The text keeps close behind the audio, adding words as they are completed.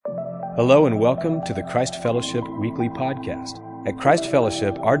Hello and welcome to the Christ Fellowship Weekly Podcast. At Christ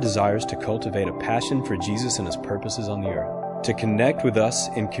Fellowship, our desire is to cultivate a passion for Jesus and His purposes on the earth. To connect with us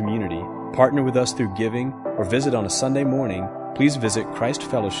in community, partner with us through giving, or visit on a Sunday morning, please visit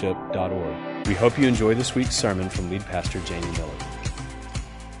christfellowship.org. We hope you enjoy this week's sermon from lead pastor Jamie Miller.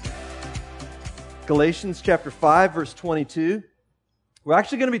 Galatians chapter 5, verse 22. We're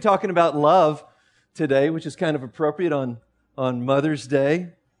actually going to be talking about love today, which is kind of appropriate on Mother's Day.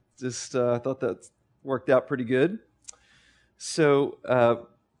 I thought that worked out pretty good. So,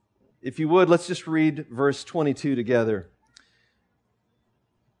 if you would, let's just read verse 22 together.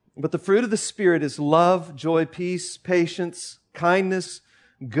 But the fruit of the Spirit is love, joy, peace, patience, kindness,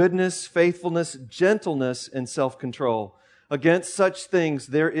 goodness, faithfulness, gentleness, and self-control. Against such things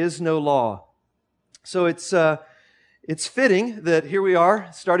there is no law. So it's fitting that here we are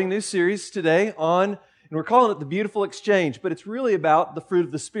starting a new series today on, and we're calling it the Beautiful Exchange, but it's really about the fruit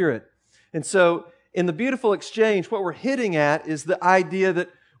of the Spirit. And so in the Beautiful Exchange, what we're hitting at is the idea that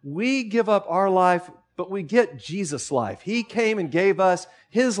we give up our life, but we get Jesus' life. He came and gave us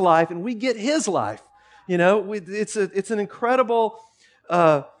His life, and we get His life. You know, it's an incredible,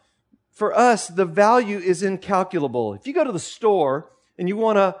 for us, the value is incalculable. If you go to the store and you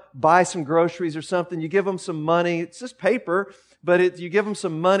want to buy some groceries or something, you give them some money. It's just paper, but you give them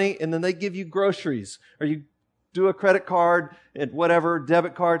some money and then they give you groceries. Or you do a credit card and whatever,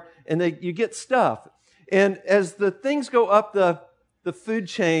 debit card, and you get stuff. And as the things go up the food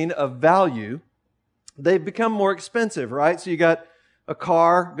chain of value, they become more expensive, right? So you got a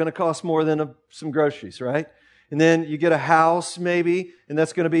car going to cost more than some groceries, right? And then you get a house maybe, and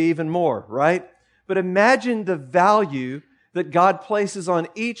that's going to be even more, right? But imagine the value that God places on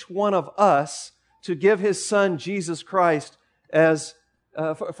each one of us to give His Son, Jesus Christ, as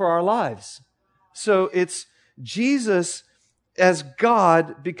for our lives. So it's Jesus as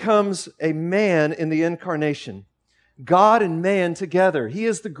God becomes a man in the incarnation. God and man together. He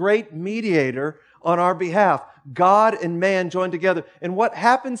is the great mediator on our behalf. God and man joined together. And what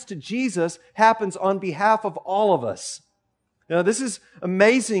happens to Jesus happens on behalf of all of us. Now, this is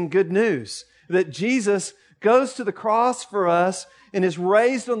amazing good news that Jesus goes to the cross for us and is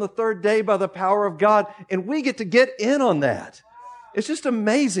raised on the third day by the power of God, and we get to get in on that. It's just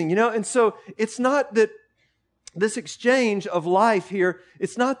amazing, you know? And so it's not that this exchange of life here,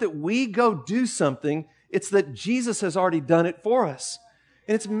 it's not that we go do something, it's that Jesus has already done it for us.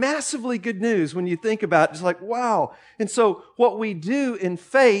 And it's massively good news when you think about it. It's like, wow. And so what we do in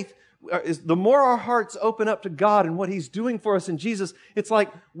faith is the more our hearts open up to God and what He's doing for us in Jesus, it's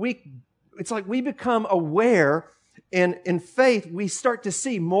like we become aware, and in faith, we start to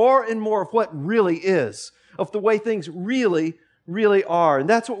see more and more of what really is, of the way things really, really are. And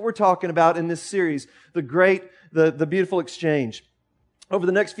that's what we're talking about in this series, the Beautiful Exchange. Over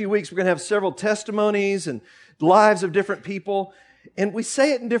the next few weeks, we're going to have several testimonies and lives of different people. And we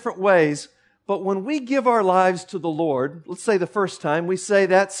say it in different ways, but when we give our lives to the Lord, let's say the first time, we say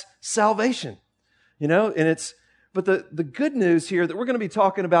that's salvation, you know, but the good news here that we're going to be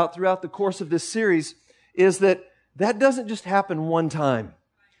talking about throughout the course of this series is that doesn't just happen one time.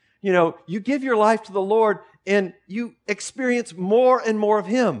 You know, you give your life to the Lord and you experience more and more of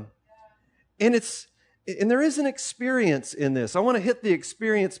Him. And there is an experience in this. I want to hit the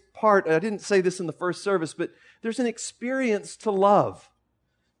experience part. I didn't say this in the first service, but there's an experience to love.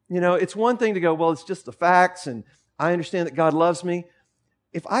 You know, it's one thing to go, well, it's just the facts and I understand that God loves me.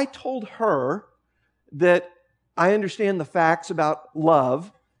 If I told her that I understand the facts about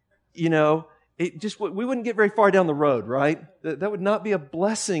love, you know, we wouldn't get very far down the road, right? That would not be a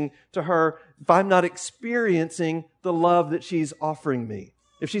blessing to her if I'm not experiencing the love that she's offering me.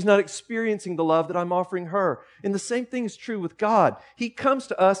 If she's not experiencing the love that I'm offering her. And the same thing is true with God. He comes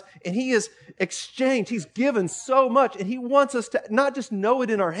to us and He is exchanged. He's given so much and He wants us to not just know it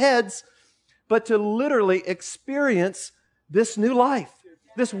in our heads, but to literally experience this new life.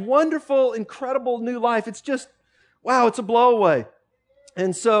 This wonderful, incredible new life. It's just, wow, it's a blowaway.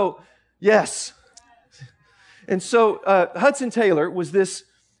 And so, yes. And so Hudson Taylor was this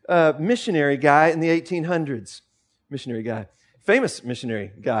missionary guy in the 1800s. Missionary guy. Famous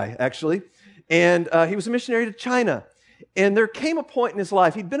missionary guy, actually. And he was a missionary to China. And there came a point in his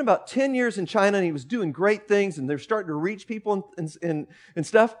life, he'd been about 10 years in China and he was doing great things and they're starting to reach people and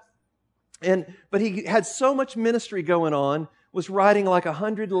stuff. But he had so much ministry going on, was writing like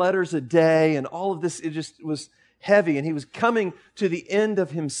 100 letters a day and all of this, it just was heavy. And he was coming to the end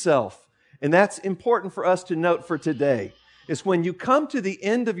of himself. And that's important for us to note for today, is when you come to the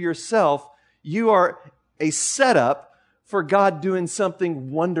end of yourself, you are a setup for God doing something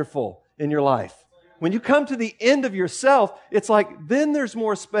wonderful in your life. When you come to the end of yourself, it's like then there's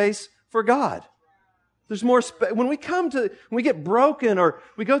more space for God. There's more when we get broken, or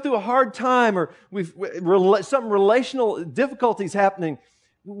we go through a hard time, or some relational difficulties happening.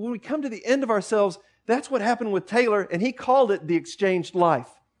 When we come to the end of ourselves, that's what happened with Taylor, and he called it the exchanged life.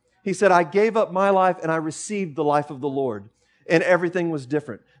 He said, I gave up my life and I received the life of the Lord, and everything was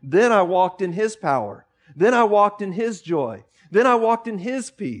different. Then I walked in His power. Then I walked in His joy. Then I walked in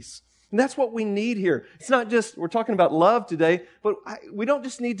His peace. And that's what we need here. It's not just, we're talking about love today, but we don't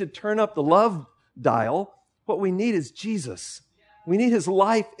just need to turn up the love dial. What we need is Jesus. We need His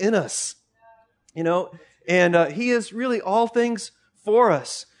life in us, and He is really all things for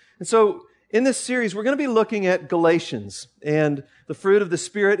us. And so in this series, we're going to be looking at Galatians, and the fruit of the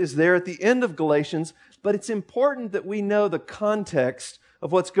Spirit is there at the end of Galatians, but it's important that we know the context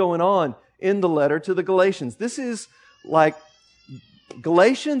of what's going on in the letter to the Galatians. This is like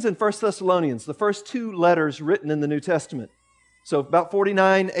Galatians and 1 Thessalonians, the first two letters written in the New Testament. So about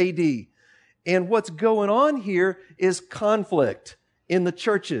 49 AD. And what's going on here is conflict in the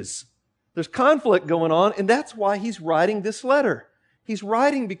churches. There's conflict going on, and that's why he's writing this letter. He's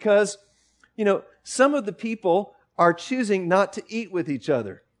writing because, some of the people are choosing not to eat with each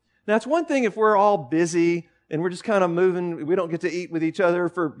other. Now, it's one thing if we're all busy and we're just kind of moving, we don't get to eat with each other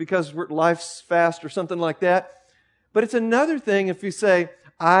because life's fast or something like that. But it's another thing if you say,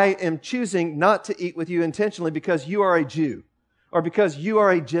 I am choosing not to eat with you intentionally because you are a Jew, or because you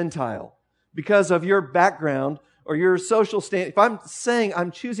are a Gentile, because of your background or your social stand. If I'm saying I'm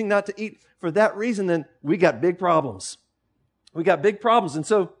choosing not to eat for that reason, then we got big problems. We got big problems. And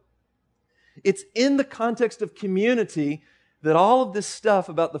so it's in the context of community that all of this stuff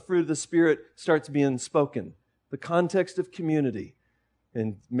about the fruit of the Spirit starts being spoken. The context of community.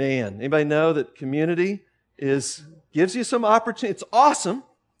 And man, anybody know that community gives you some opportunity. It's awesome.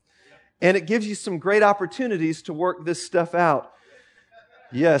 And it gives you some great opportunities to work this stuff out.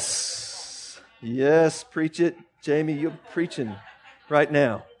 Yes, preach it. Jamie, you're preaching right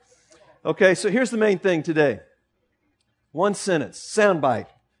now. Okay, so here's the main thing today. One sentence, soundbite.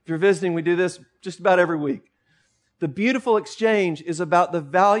 If you're visiting, we do this just about every week. The beautiful exchange is about the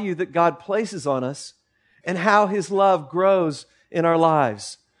value that God places on us and how His love grows in our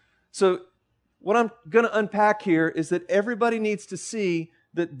lives. So what I'm going to unpack here is that everybody needs to see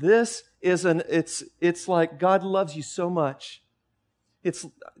that this is it's like God loves you so much. This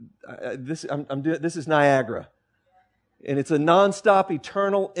is Niagara. And it's a nonstop,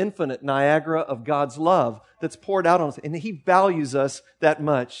 eternal, infinite Niagara of God's love that's poured out on us. And He values us that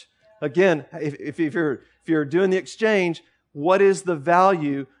much. Again, if you're doing the exchange, what is the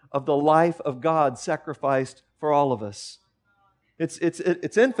value of the life of God sacrificed for all of us? It's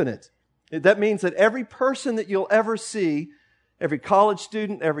infinite. That means that every person that you'll ever see, every college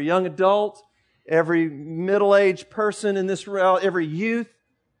student, every young adult, every middle-aged person in this realm, every youth,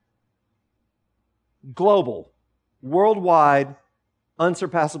 global, worldwide,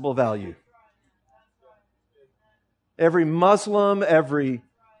 unsurpassable value. Every Muslim, every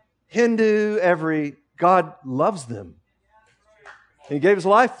Hindu, God loves them. And He gave His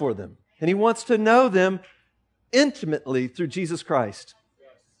life for them. And He wants to know them intimately through Jesus Christ.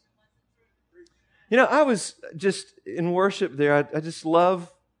 I was just in worship there. I just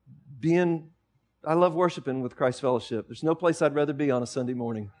love I love worshiping with Christ Fellowship. There's no place I'd rather be on a Sunday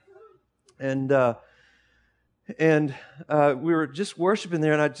morning. And we were just worshiping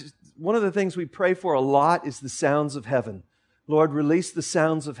there, and one of the things we pray for a lot is the sounds of heaven. Lord, release the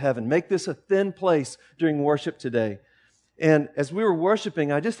sounds of heaven. Make this a thin place during worship today. And as we were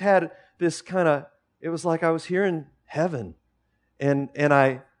worshiping, I just had this it was like I was hearing heaven. And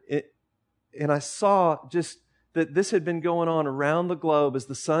I saw just that this had been going on around the globe as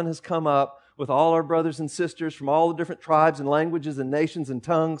the sun has come up with all our brothers and sisters from all the different tribes and languages and nations and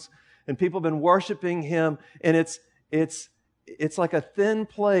tongues. And people have been worshiping Him. And it's like a thin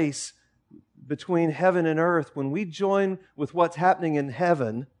place between heaven and earth. When we join with what's happening in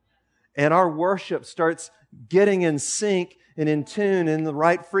heaven and our worship starts getting in sync and in tune in the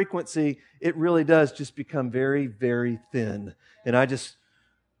right frequency, it really does just become very, very thin. And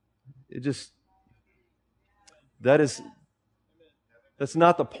that's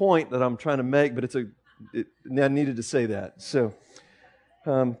not the point that I'm trying to make, but I needed to say that. So,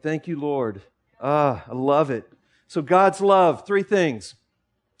 thank you, Lord. I love it. So God's love, three things.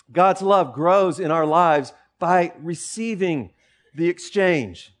 God's love grows in our lives by receiving the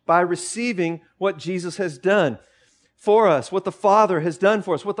exchange, by receiving what Jesus has done for us, what the Father has done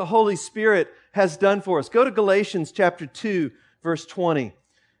for us, what the Holy Spirit has done for us. Go to Galatians chapter 2, verse 20.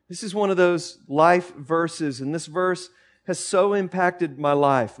 This is one of those life verses, and this verse has so impacted my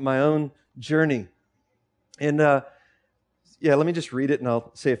life, my own journey. And let me just read it and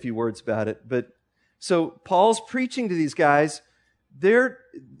I'll say a few words about it. But so Paul's preaching to these guys. The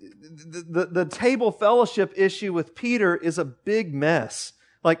table fellowship issue with Peter is a big mess.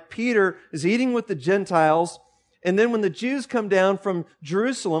 Like Peter is eating with the Gentiles, and then when the Jews come up from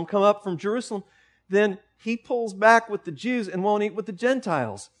Jerusalem, then he pulls back with the Jews and won't eat with the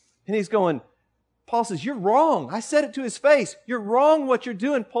Gentiles. And he's going, Paul says, you're wrong. I said it to his face. You're wrong what you're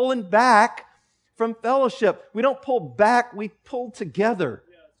doing, pulling back from fellowship. We don't pull back, we pull together.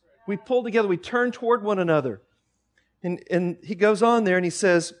 We pull together, we turn toward one another. And he goes on there and he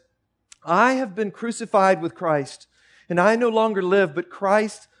says, I have been crucified with Christ, and I no longer live, but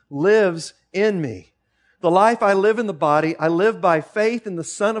Christ lives in me. The life I live in the body, I live by faith in the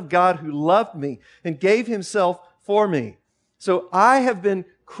Son of God who loved me and gave himself for me. So I have been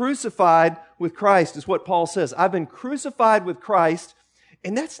crucified with Christ, is what Paul says. I've been crucified with Christ,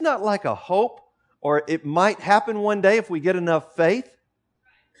 and that's not like a hope, or it might happen one day if we get enough faith.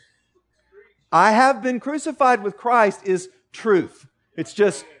 I have been crucified with Christ is truth. It's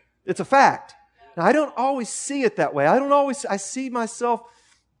a fact. Now, I don't always see it that way. I see myself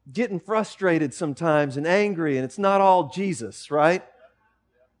getting frustrated sometimes and angry, and it's not all Jesus, right?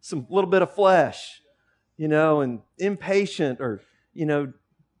 Some little bit of flesh, and impatient, or,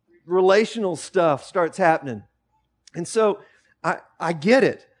 relational stuff starts happening. And so I get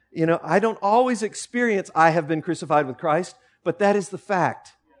it. I don't always experience I have been crucified with Christ, but that is the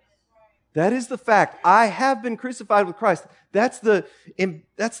fact. That is the fact. I have been crucified with Christ. That's the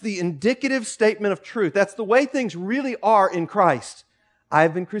indicative statement of truth. That's the way things really are in Christ. I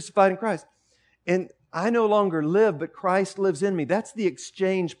have been crucified in Christ. And I no longer live, but Christ lives in me. That's the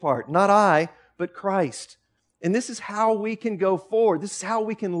exchange part. Not I, but Christ. And this is how we can go forward. This is how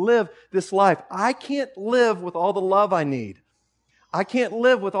we can live this life. I can't live with all the love I need. I can't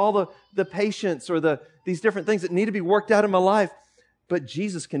live with all the patience or these different things that need to be worked out in my life. But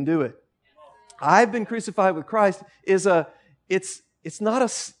Jesus can do it. I've been crucified with Christ that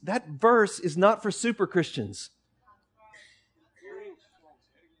verse is not for super Christians.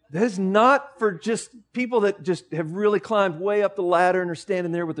 That is not for just people that just have really climbed way up the ladder and are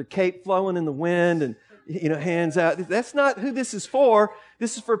standing there with their cape flowing in the wind and, hands out. That's not who this is for.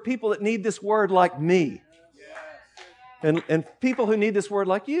 This is for people that need this word like me. And people who need this word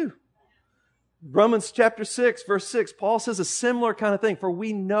like you. Romans chapter 6, verse 6, Paul says a similar kind of thing. For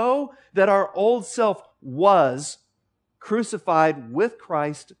we know that our old self was crucified with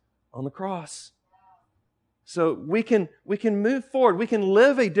Christ on the cross. So we can move forward. We can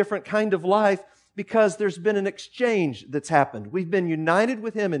live a different kind of life because there's been an exchange that's happened. We've been united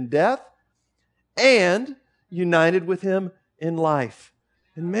with Him in death and united with Him in life.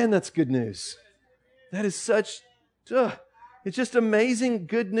 And man, that's good news. That is such... It's just amazing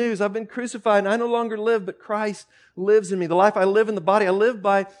good news. I've been crucified and I no longer live, but Christ lives in me. The life I live in the body, I live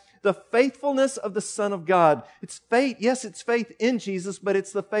by the faithfulness of the Son of God. It's faith. Yes, it's faith in Jesus, but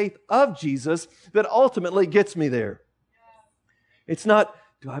it's the faith of Jesus that ultimately gets me there. It's not,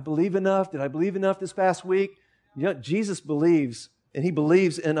 do I believe enough? Did I believe enough this past week? Jesus believes, and He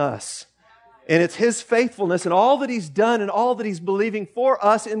believes in us. And it's His faithfulness and all that He's done and all that He's believing for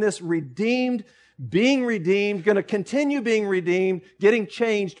us in this being redeemed, going to continue being redeemed, getting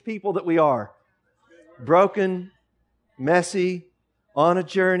changed people that we are. Broken, messy, on a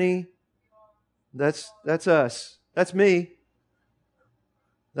journey. That's us. That's me.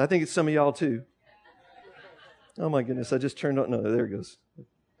 I think it's some of y'all too. Oh my goodness, I just turned on. No, there it goes.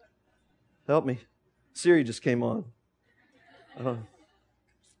 Help me. Siri just came on.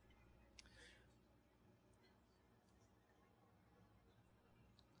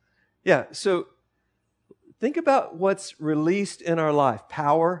 So think about what's released in our life.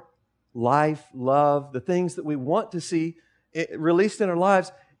 Power, life, love, the things that we want to see released in our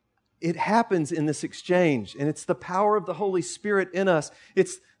lives. It happens in this exchange, and it's the power of the Holy Spirit in us.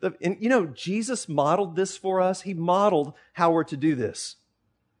 Jesus modeled this for us. He modeled how we're to do this.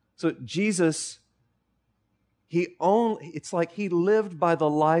 So Jesus, it's like He lived by the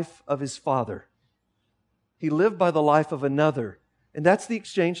life of His Father. He lived by the life of another. And that's the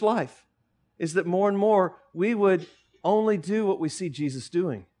exchange life, is that more and more we would only do what we see Jesus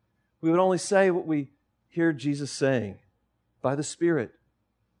doing. We would only say what we hear Jesus saying by the Spirit,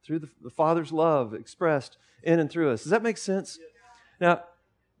 through the Father's love expressed in and through us. Does that make sense? Now,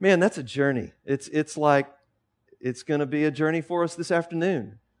 man, that's a journey. It's like, it's going to be a journey for us this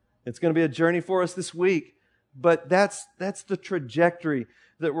afternoon. It's going to be a journey for us this week. But that's the trajectory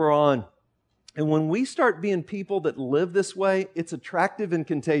that we're on. And when we start being people that live this way, it's attractive and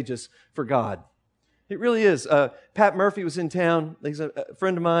contagious for God. It really is. Pat Murphy was in town. He's a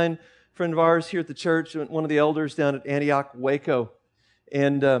friend of mine, friend of ours here at the church, one of the elders down at Antioch, Waco.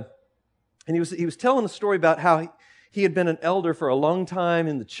 And he was telling a story about how he had been an elder for a long time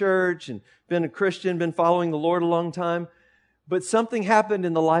in the church and been a Christian, been following the Lord a long time. But something happened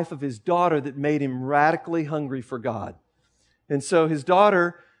in the life of his daughter that made him radically hungry for God. And so his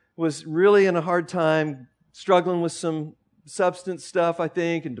daughter was really in a hard time, struggling with some substance stuff, I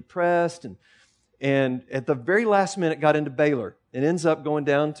think, and depressed. And at the very last minute got into Baylor and ends up going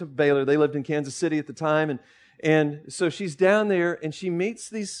down to Baylor. They lived in Kansas City at the time. And so she's down there and she meets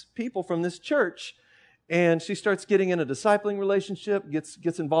these people from this church. And she starts getting in a discipling relationship,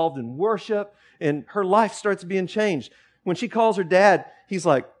 gets involved in worship, and her life starts being changed. When she calls her dad, he's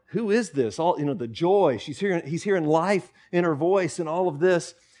like, who is this? All, the joy. He's hearing life in her voice and all of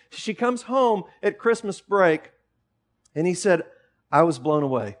this. She comes home at Christmas break, and he said, I was blown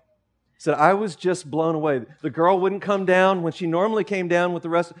away. He said, I was just blown away. The girl wouldn't come down when she normally came down with the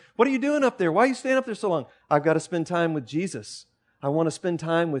rest. What are you doing up there? Why are you staying up there so long? I've got to spend time with Jesus. I want to spend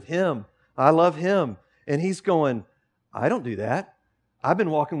time with Him. I love Him. And he's going, I don't do that. I've been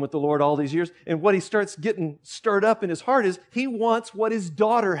walking with the Lord all these years. And what he starts getting stirred up in his heart is he wants what his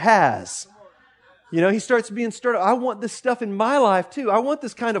daughter has. He starts being stirred up. I want this stuff in my life too. I want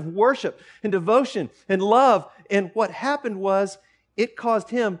this kind of worship and devotion and love. And what happened was it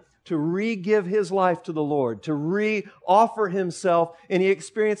caused him to re-give his life to the Lord, to re-offer himself. And he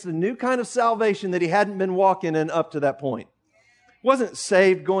experienced a new kind of salvation that he hadn't been walking in up to that point. Wasn't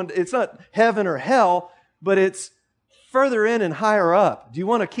saved it's not heaven or hell, but it's further in and higher up. Do you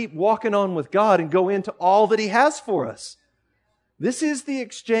want to keep walking on with God and go into all that He has for us? This is the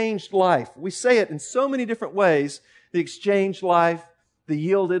exchanged life. We say it in so many different ways. The exchanged life, the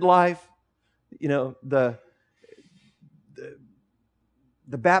yielded life, the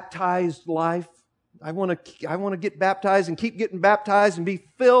baptized life. I want to get baptized and keep getting baptized and be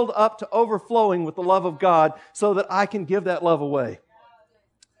filled up to overflowing with the love of God so that I can give that love away.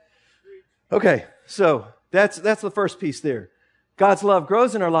 Okay, so that's the first piece there. God's love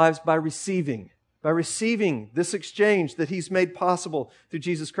grows in our lives by receiving this exchange that He's made possible through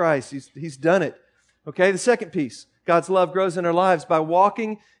Jesus Christ. He's done it. Okay, the second piece. God's love grows in our lives by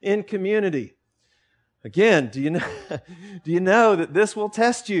walking in community. Again, do you know that this will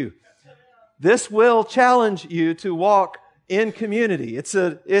test you? This will challenge you to walk in community. You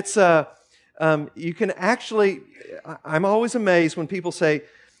can actually, I'm always amazed when people say,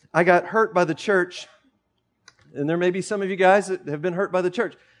 I got hurt by the church. And there may be some of you guys that have been hurt by the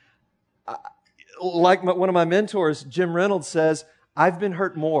church. Like one of my mentors, Jim Reynolds, says, I've been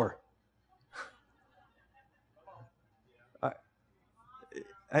hurt more.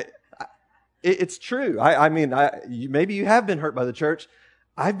 It's true. Maybe you have been hurt by the church.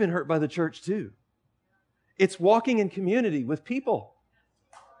 I've been hurt by the church too. It's walking in community with people.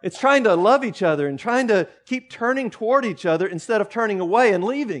 It's trying to love each other and trying to keep turning toward each other instead of turning away and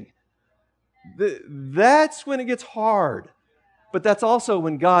leaving. That's when it gets hard. But that's also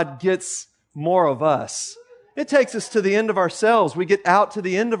when God gets more of us. It takes us to the end of ourselves. We get out to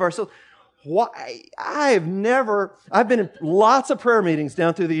the end of ourselves. Why? I've been in lots of prayer meetings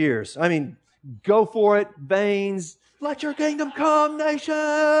down through the years. Go for it, Baines. Let your kingdom come,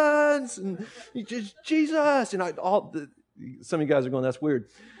 nations. And Jesus. And some of you guys are going, that's weird.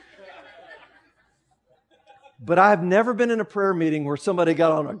 But I've never been in a prayer meeting where somebody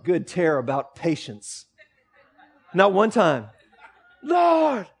got on a good tear about patience. Not one time.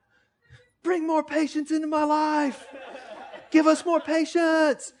 Lord, bring more patience into my life. Give us more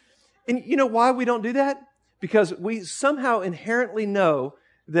patience. And you know why we don't do that? Because we somehow inherently know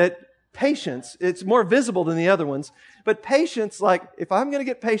that patience, it's more visible than the other ones. But patience, like, if I'm going to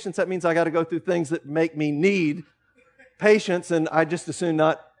get patience, that means I got to go through things that make me need patience. And I just as soon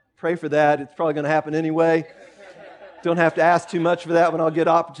not pray for that. It's probably going to happen anyway. Don't have to ask too much for that when I'll get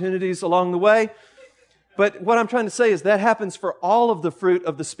opportunities along the way. But what I'm trying to say is that happens for all of the fruit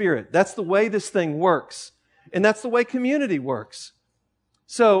of the Spirit. That's the way this thing works. And that's the way community works.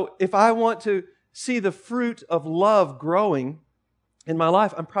 So if I want to see the fruit of love growing in my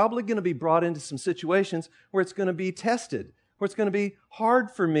life, I'm probably going to be brought into some situations where it's going to be tested, where it's going to be hard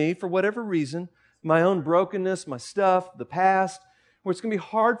for me for whatever reason, my own brokenness, my stuff, the past, where it's going to be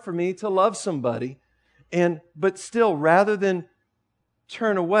hard for me to love somebody. But still, rather than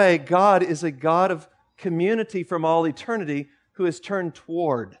turn away, God is a God of community from all eternity who has turned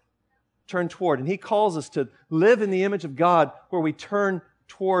toward. And He calls us to live in the image of God where we turn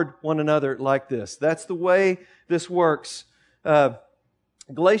toward one another like this. That's the way this works.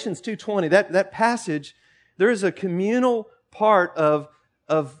 Galatians 2:20, that passage, there is a communal part of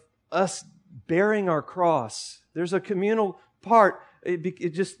us bearing our cross. There's a communal part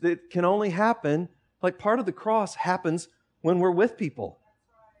it can only happen, like part of the cross happens when we're with people.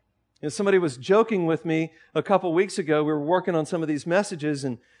 Somebody was joking with me a couple weeks ago. We were working on some of these messages,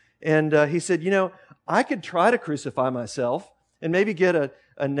 and he said, I could try to crucify myself and maybe get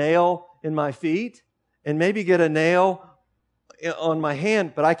a nail in my feet and maybe get a nail on my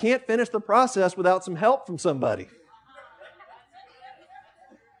hand, but I can't finish the process without some help from somebody.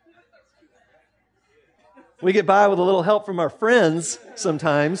 We get by with a little help from our friends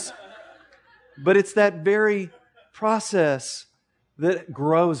sometimes, but it's that very process that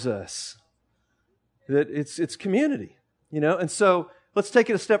grows us, that it's community, And so let's take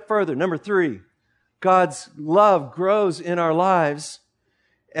it a step further. Number 3, God's love grows in our lives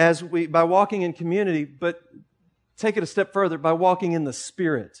by walking in community, but take it a step further by walking in the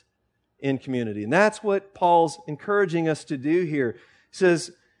Spirit in community. And that's what Paul's encouraging us to do here. He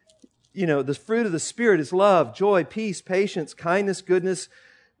says, the fruit of the Spirit is love, joy, peace, patience, kindness, goodness,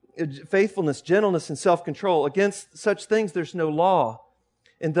 faithfulness, gentleness, and self-control. Against such things there's no law.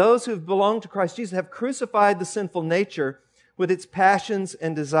 And those who have belonged to Christ Jesus have crucified the sinful nature with its passions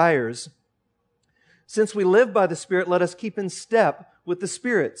and desires. Since we live by the Spirit, let us keep in step with the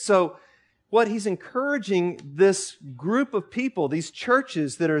Spirit. So what he's encouraging this group of people, these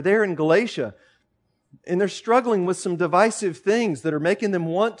churches that are there in Galatia, and they're struggling with some divisive things that are making them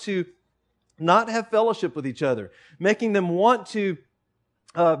want to not have fellowship with each other, making them want to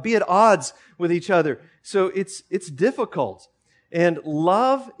be at odds with each other. So it's difficult. And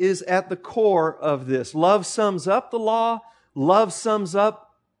love is at the core of this. Love sums up the law. Love sums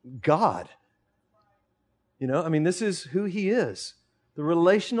up God. This is who He is. The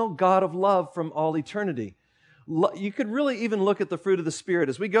relational God of love from all eternity. You could really even look at the fruit of the Spirit.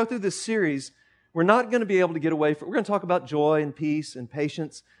 As we go through this series, we're not going to be able to get away from... We're going to talk about joy and peace and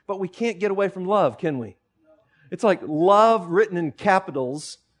patience, but we can't get away from love, can we? It's like love written in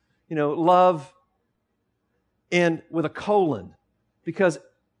capitals, love and with a colon, because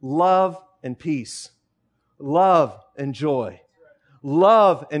love and peace, love and joy,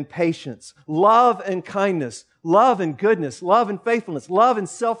 love and patience, love and kindness, love and goodness, love and faithfulness, love and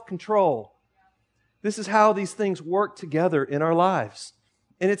self-control. This is how these things work together in our lives.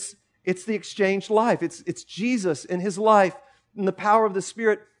 And it's the exchanged life. It's Jesus and His life and the power of the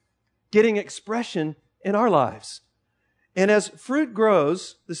Spirit getting expression in our lives. And as fruit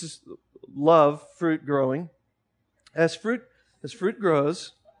grows, this is love, fruit growing. As fruit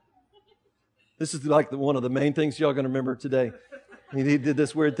grows, this is like one of the main things y'all going to remember today. He did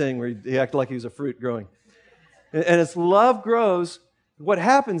this weird thing where he acted like he was a fruit growing. And as love grows, what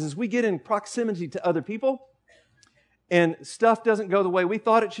happens is we get in proximity to other people, and stuff doesn't go the way we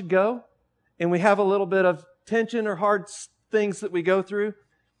thought it should go, and we have a little bit of tension or hard things that we go through.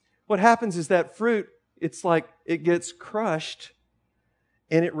 What happens is that fruit, it's like it gets crushed,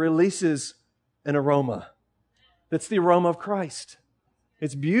 and it releases an aroma. That's the aroma of Christ.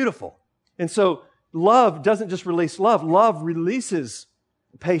 It's beautiful. And so love doesn't just release love. Love releases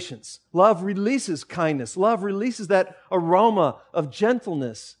patience. Love releases kindness. Love releases that aroma of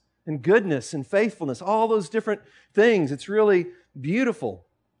gentleness and goodness and faithfulness, all those different things. It's really beautiful.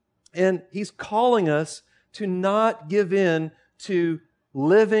 And He's calling us to not give in to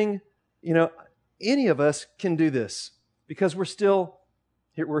living, any of us can do this because we're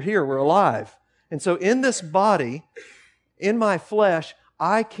here, we're alive. And so in this body, in my flesh,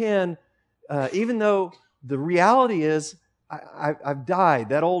 I can, even though the reality is I've died,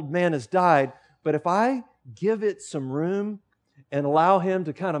 that old man has died, but if I give it some room and allow him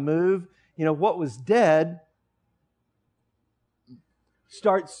to kind of move, what was dead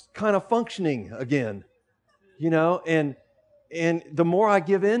starts kind of functioning again, and the more I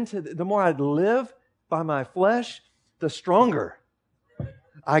give in to, the more I live by my flesh, the stronger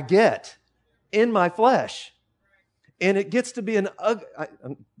I get in my flesh. And it gets to be I'm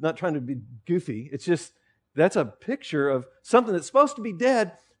not trying to be goofy. It's just, that's a picture of something that's supposed to be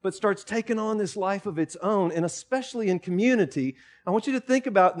dead, but starts taking on this life of its own. And especially in community, I want you to think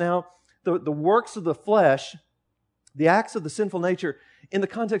about now the works of the flesh, the acts of the sinful nature in the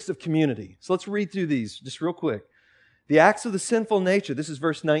context of community. So let's read through these just real quick. The acts of the sinful nature, this is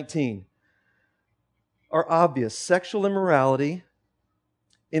verse 19, are obvious. Sexual immorality,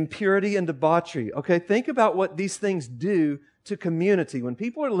 impurity, and debauchery. Okay, think about what these things do to community. When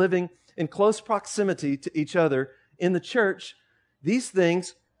people are living in close proximity to each other in the church, these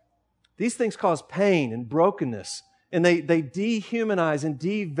things cause pain and brokenness, and they dehumanize and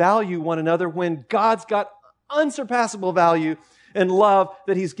devalue one another when God's got unsurpassable value and love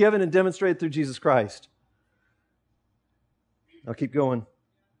that He's given and demonstrated through Jesus Christ. I'll keep going.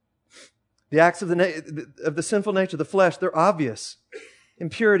 The acts of the sinful nature, the flesh, they're obvious.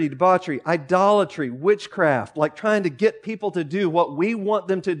 Impurity, debauchery, idolatry, witchcraft, like trying to get people to do what we want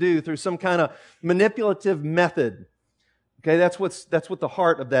them to do through some kind of manipulative method. Okay, that's what the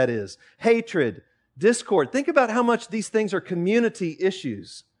heart of that is. Hatred, discord. Think about how much these things are community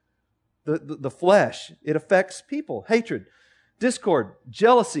issues. The flesh, it affects people. Hatred, discord,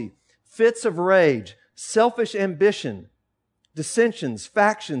 jealousy, fits of rage, selfish ambition, dissensions,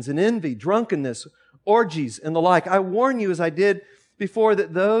 factions, and envy, drunkenness, orgies, and the like. I warn you, as I did before,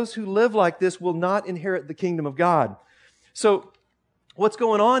 that those who live like this will not inherit the kingdom of God. So what's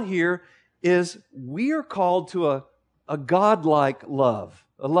going on here is we are called to a God-like love,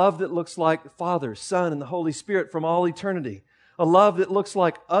 a love that looks like the Father, Son, and the Holy Spirit from all eternity, a love that looks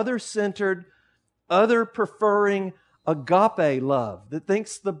like other-centered, other-preferring, agape love that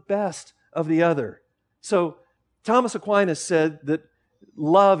thinks the best of the other. So Thomas Aquinas said that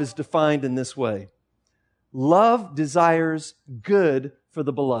love is defined in this way. Love desires good for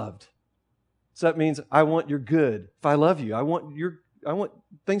the beloved. So that means I want your good. If I love you, I want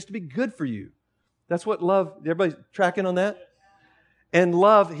things to be good for you. That's what love, everybody tracking on that? And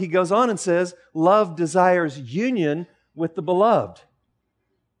love, he goes on and says, love desires union with the beloved.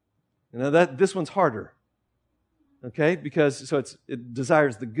 This one's harder. Okay? Because it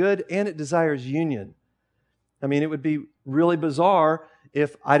desires the good and it desires union. I mean, it would be really bizarre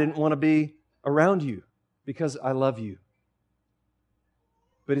if I didn't want to be around you because I love you.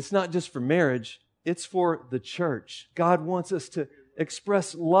 But it's not just for marriage, it's for the church. God wants us to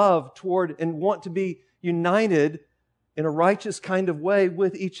express love toward and want to be united in a righteous kind of way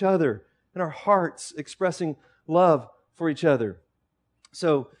with each other, in our hearts expressing love for each other.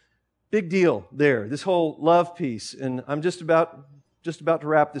 So, big deal there, this whole love piece. And I'm just about to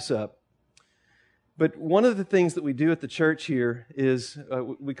wrap this up. But one of the things that we do at the church here is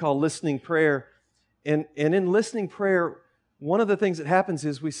we call listening prayer. And in listening prayer, one of the things that happens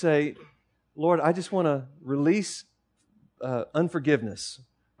is we say, Lord, I just want to release unforgiveness.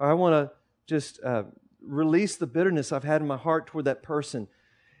 Or I want to just release the bitterness I've had in my heart toward that person.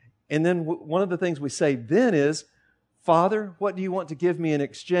 And then one of the things we say then is, Father, what do you want to give me in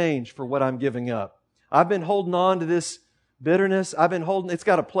exchange for what I'm giving up? I've been holding on to this bitterness. It's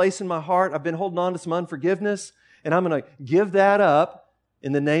got a place in my heart. I've been holding on to some unforgiveness, and I'm going to give that up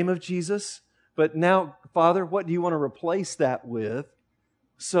in the name of Jesus. But now, Father, what do you want to replace that with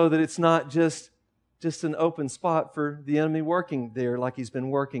so that it's not just an open spot for the enemy working there like he's been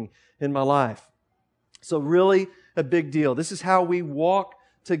working in my life? So really a big deal. This is how we walk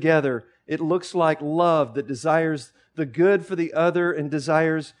together. It looks like love that desires the good for the other and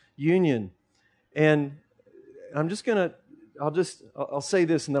desires union. And I'll say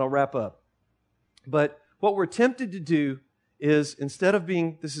this and then I'll wrap up. But what we're tempted to do is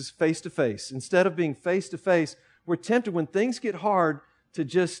this is face-to-face. Instead of being face-to-face, we're tempted when things get hard to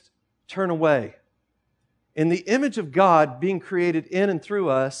just turn away. And the image of God being created in and through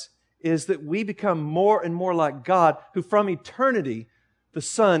us is that we become more and more like God, who from eternity, the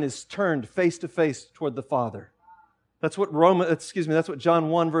Son is turned face-to-face toward the Father. That's what John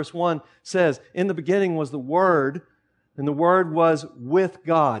 1 verse 1 says. In the beginning was the Word, and the Word was with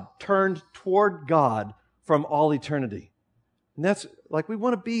God, turned toward God from all eternity. And that's like we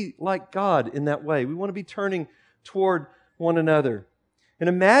want to be like God in that way. We want to be turning toward one another. And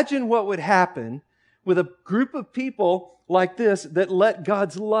imagine what would happen with a group of people like this that let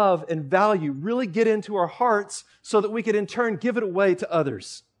God's love and value really get into our hearts so that we could in turn give it away to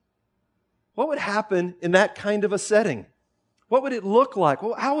others. What would happen in that kind of a setting? What would it look like?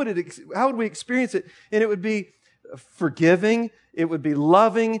 Well, how would we experience it? And it would be forgiving, it would be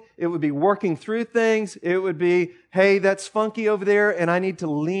loving, it would be working through things, it would be, hey, that's funky over there, and I need to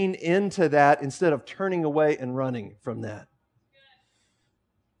lean into that instead of turning away and running from that.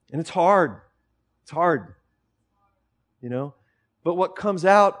 And it's hard. It's hard. But what comes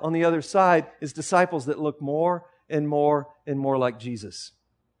out on the other side is disciples that look more and more and more like Jesus.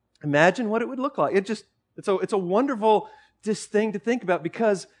 Imagine what it would look like. It's a wonderful thing to think about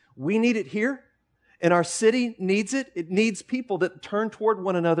because we need it here. And our city needs it. It needs people that turn toward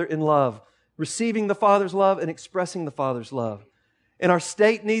one another in love, receiving the Father's love and expressing the Father's love. And our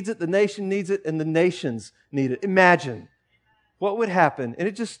state needs it, the nation needs it, and the nations need it. Imagine what would happen.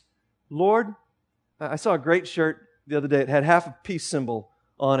 And Lord, I saw a great shirt the other day. It had half a peace symbol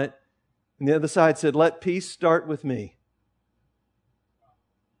on it. And the other side said, let peace start with me.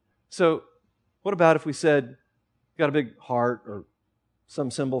 So what about if we said, got a big heart or some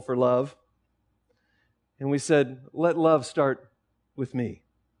symbol for love? And we said, let love start with me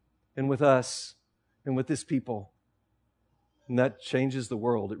and with us and with this people. And that changes the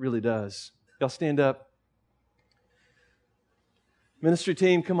world. It really does. Y'all stand up. Ministry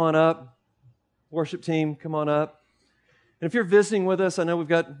team, come on up. Worship team, come on up. And if you're visiting with us, I know we've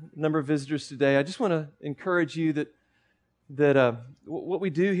got a number of visitors today. I just want to encourage you that what we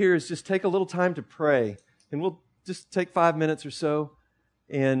do here is just take a little time to pray. And we'll just take 5 minutes or so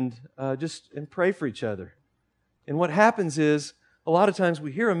and pray for each other. And what happens is, a lot of times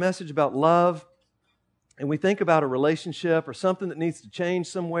we hear a message about love and we think about a relationship or something that needs to change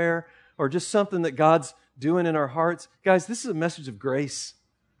somewhere or just something that God's doing in our hearts. Guys, this is a message of grace.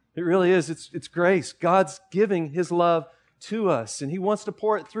 It really is. It's grace. God's giving His love to us, and He wants to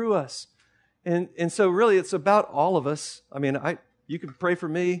pour it through us. And so really it's about all of us. I mean, you can pray for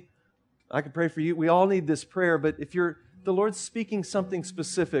me. I can pray for you. We all need this prayer, but if the Lord's speaking something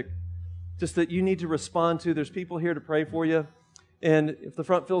specific, just that you need to respond to, there's people here to pray for you. And if the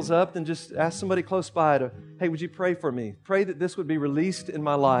front fills up, then just ask somebody close by hey, would you pray for me? Pray that this would be released in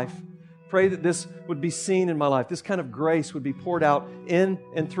my life. Pray that this would be seen in my life. This kind of grace would be poured out in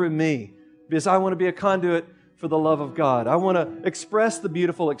and through me, because I want to be a conduit for the love of God. I want to express the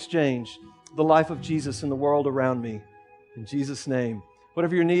beautiful exchange, the life of Jesus in the world around me. In Jesus' name.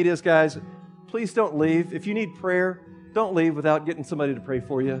 Whatever your need is, guys, please don't leave. If you need prayer, don't leave without getting somebody to pray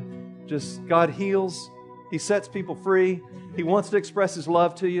for you. Just, God heals. He sets people free. He wants to express His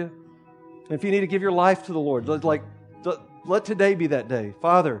love to you. And if you need to give your life to the Lord, let today be that day.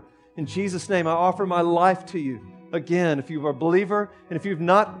 Father, in Jesus' name, I offer my life to you. Again, if you are a believer, and if you've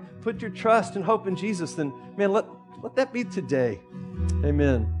not put your trust and hope in Jesus, then, man, let that be today.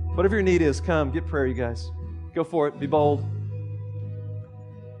 Amen. Whatever your need is, come, get prayer, you guys. Go for it. Be bold.